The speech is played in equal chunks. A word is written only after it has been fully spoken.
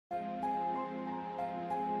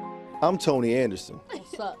I'm Tony Anderson,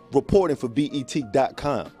 What's up? reporting for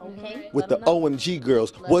BET.com Okay. with the OMG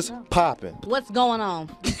girls. What's poppin'? What's going on?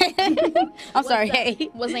 I'm sorry. Hey.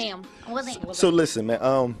 What's am? So listen,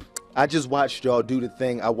 man. I just watched y'all do the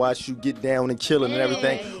thing. I watched you get down and chilling and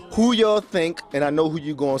everything. Who y'all think? And I know who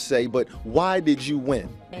you gonna say, but why did you win?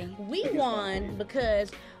 We won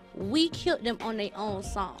because we killed them on their own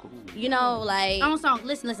song. You know, like Own song.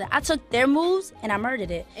 Listen. I took their moves and I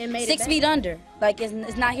murdered it. And made it 6 feet under. Like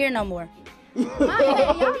it's not here no more. y'all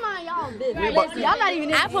mind y'all business. Listen, y'all not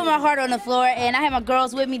even. I put my heart on the floor and I had my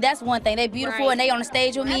girls with me. That's one thing. They beautiful Right. and they on the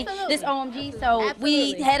stage with me. Absolutely. This OMG. So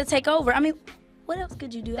Absolutely. we had to take over. I mean, what else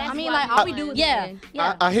could you do? I mean, like all we do is yeah.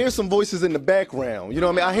 I hear some voices in the background. You know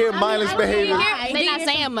what I mean? I hear mindless behavior. They're not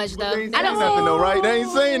saying much though. They ain't saying nothing though, right? They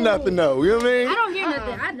ain't saying nothing though. You know what I mean? I don't hear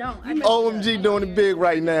nothing. I don't. OMG doing it big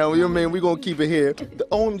right now. You know what I mean? We're gonna keep it here. The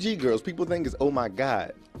OMG girls, people think it's oh my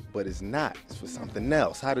God, but it's not. It's for something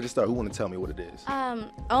else. How did it start? Who wanna tell me what it is?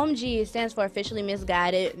 OMG stands for officially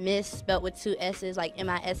misguided, miss spelled with 2 S's, like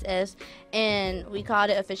MISS, and we called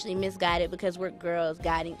it officially misguided because we're girls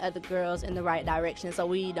guiding other girls in the right direction. So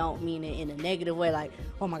we don't mean it in a negative way, like,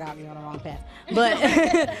 oh my God, we're on the wrong path.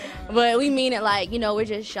 But but we mean it like, you know, we're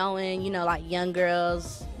just showing, you know, like young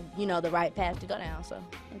girls, you know, the right path to go down. So.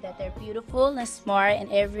 And that they're beautiful and smart, and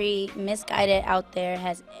every misguided out there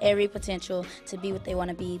has every potential to be what they want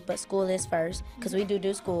to be, but school is first, because we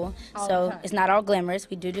do school. So it's not all glamorous.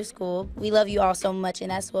 We do school. We love you all so much, and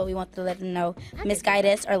that's what we want to let them know.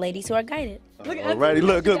 Misguided are ladies who are guided. Alrighty,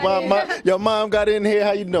 look, your mom got in here.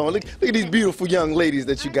 How you doing? Look at these beautiful young ladies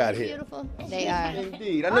that you got here. Beautiful. They are.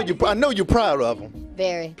 Indeed, I know you're proud of them.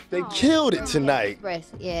 Very. They killed it tonight.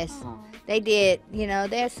 Yes. They did. You know,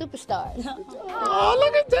 they're superstars. Oh,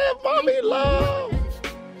 look at that, mommy love.